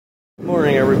Good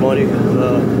morning, everybody.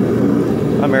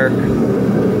 I'm Eric,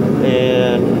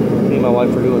 and me and my wife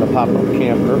are doing a pop-up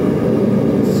camper.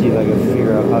 Let's see if I can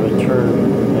figure out how to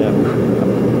turn. Yeah.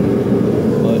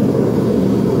 But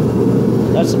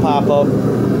that's the pop-up.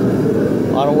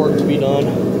 A lot of work to be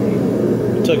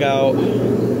done. We took out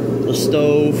the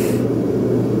stove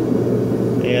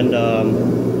and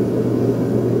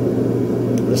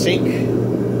the sink.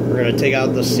 We're gonna take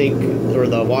out the sink or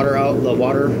the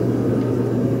water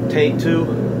tank too.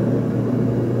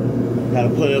 Gotta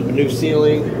put up a new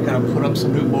ceiling. Gotta put up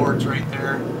some new boards right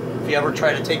there. If you ever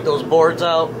try to take those boards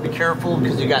out, be careful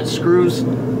because you got screws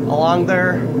along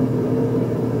there,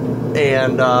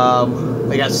 and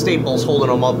they got staples holding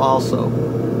them up also.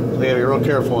 So you gotta be real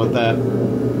careful with that.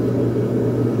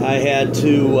 I had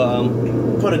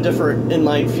to put a different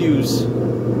inline fuse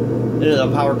into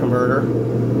the power converter.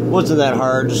 Wasn't that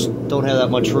hard, just don't have that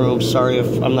much room. Sorry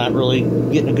if I'm not really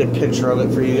getting a good picture of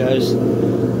it for you guys.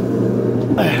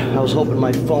 I was hoping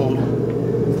my phone,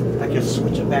 I could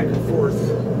switch it back and forth.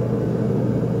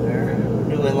 There,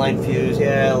 new inline fuse.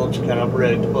 Yeah, it looks kind of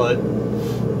rigged, but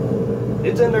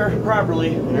it's in there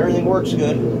properly and everything works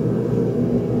good.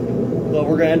 But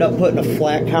we're gonna end up putting a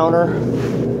flat counter,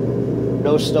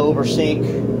 no stove or sink.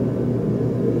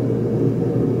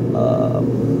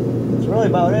 That's really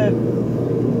about it.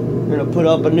 We're gonna put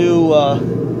up a new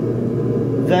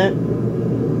vent,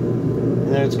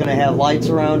 and then it's gonna have lights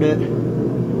around it.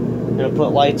 Gonna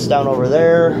put lights down over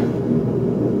there.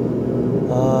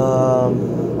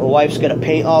 My wife's gonna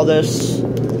paint all this.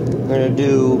 We're gonna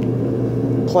do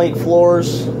plank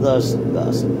floors, the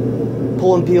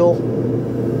pull and peel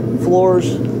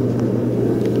floors.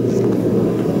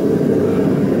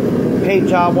 Paint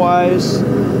job wise,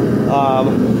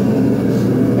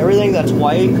 everything that's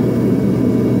white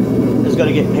is going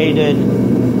to get painted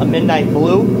a midnight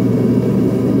blue,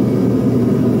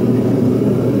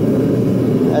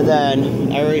 and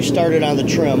then I already started on the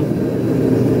trim.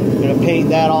 I'm going to paint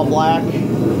that all black.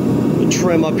 The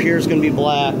trim up here is going to be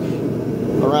black.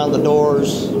 Around the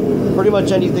doors, pretty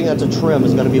much anything that's a trim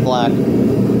is going to be black.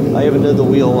 I even did the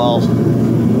wheel wells.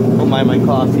 Don't mind my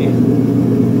coffee.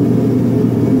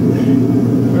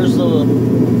 There's the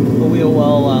wheel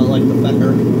well, like the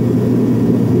fender.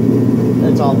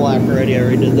 It's all black already. I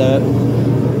already did that.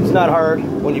 It's not hard.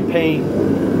 When you paint,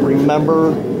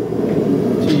 remember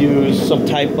to use some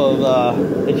type of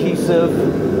adhesive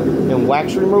and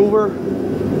wax remover.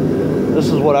 This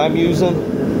is what I'm using.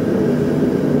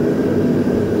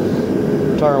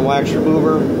 Tar and wax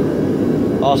remover.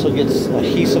 Also gets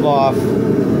adhesive off.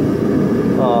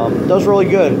 Does really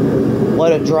good.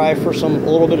 Let it dry for a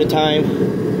little bit of time.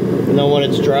 And then when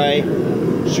it's dry,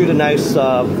 shoot a nice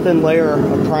thin layer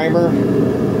of primer,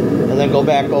 and then go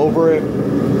back over it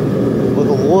with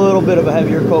a little bit of a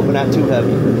heavier coat, but not too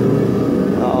heavy.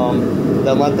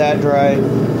 Then let that dry,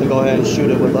 and go ahead and shoot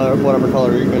it with whatever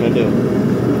color you're going to do.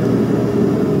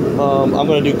 I'm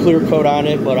going to do clear coat on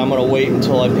it, but I'm going to wait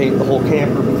until I paint the whole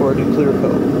camper before I do clear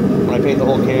coat. When I paint the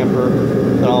whole camper,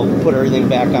 then I'll put everything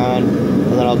back on,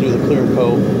 and then I'll do the clear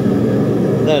coat.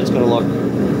 Then it's going to look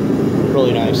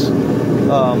really nice.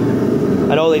 I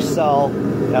know they sell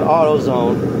at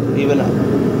AutoZone, even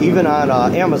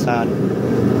on Amazon,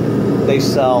 they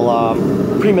sell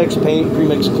pre-mixed paint,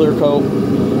 pre-mixed clear coat.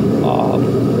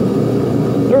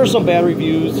 There are some bad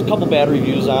reviews, a couple bad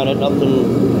reviews on it.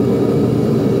 Nothing.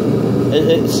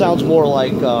 It sounds more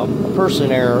like a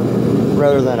person error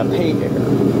rather than a paint error.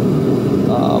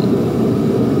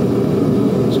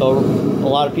 So a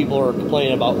lot of people are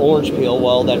complaining about orange peel.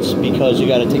 Well, that's because you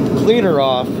got to take the cleaner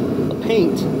off the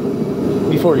paint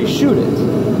before you shoot it.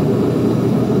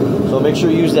 So make sure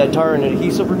you use that tar and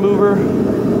adhesive remover,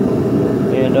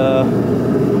 and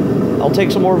I'll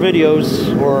take some more videos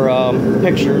or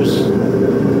pictures,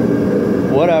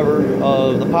 whatever,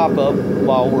 of the pop-up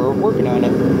while we're working on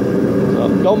it. So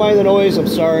don't mind the noise. I'm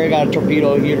sorry. I got a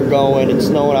torpedo heater going. It's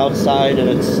snowing outside and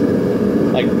it's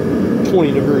like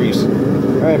 20 degrees.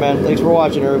 Alright, man, thanks for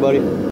watching, everybody.